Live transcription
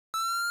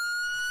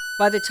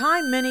By the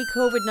time many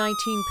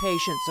COVID-19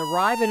 patients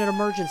arrive in an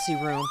emergency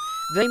room,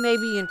 they may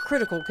be in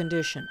critical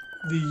condition.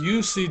 The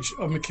usage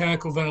of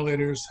mechanical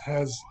ventilators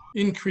has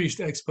increased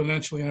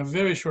exponentially in a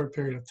very short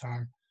period of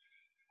time.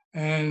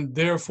 And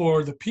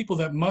therefore, the people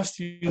that must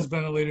use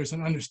ventilators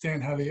and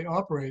understand how they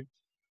operate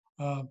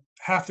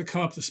have to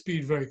come up to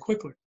speed very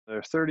quickly. There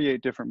are 38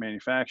 different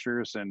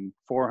manufacturers and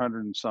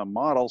 400 and some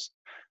models.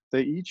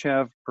 They each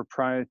have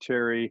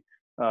proprietary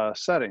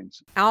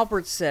settings.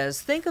 Albert says,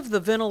 think of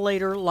the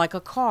ventilator like a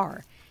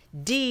car.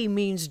 D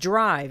means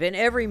drive in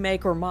every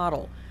make or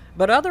model,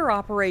 but other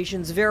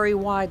operations vary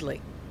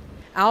widely.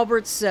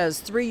 Albert says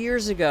 3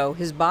 years ago,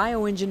 his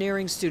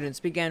bioengineering students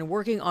began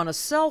working on a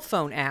cell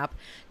phone app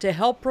to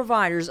help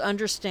providers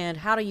understand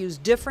how to use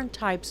different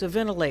types of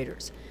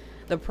ventilators.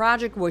 The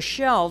project was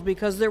shelved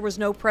because there was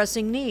no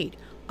pressing need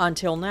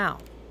until now.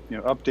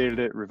 Updated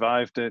it,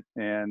 revived it,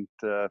 and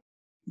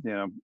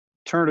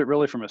turned it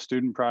really from a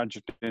student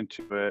project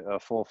into a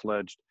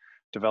full-fledged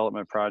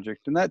development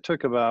project. And that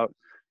took about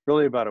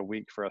a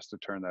week for us to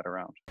turn that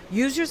around.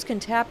 Users can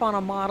tap on a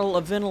model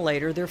of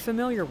ventilator they're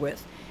familiar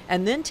with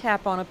and then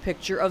tap on a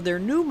picture of their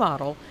new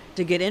model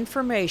to get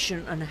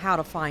information on how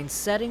to find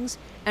settings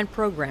and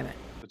program it.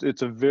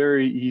 It's a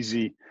very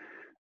easy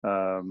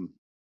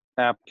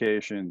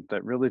application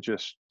that really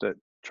that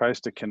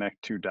tries to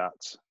connect two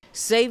dots.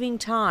 Saving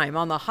time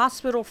on the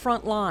hospital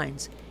front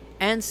lines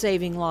and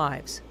saving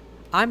lives.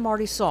 I'm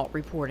Marty Salt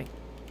reporting.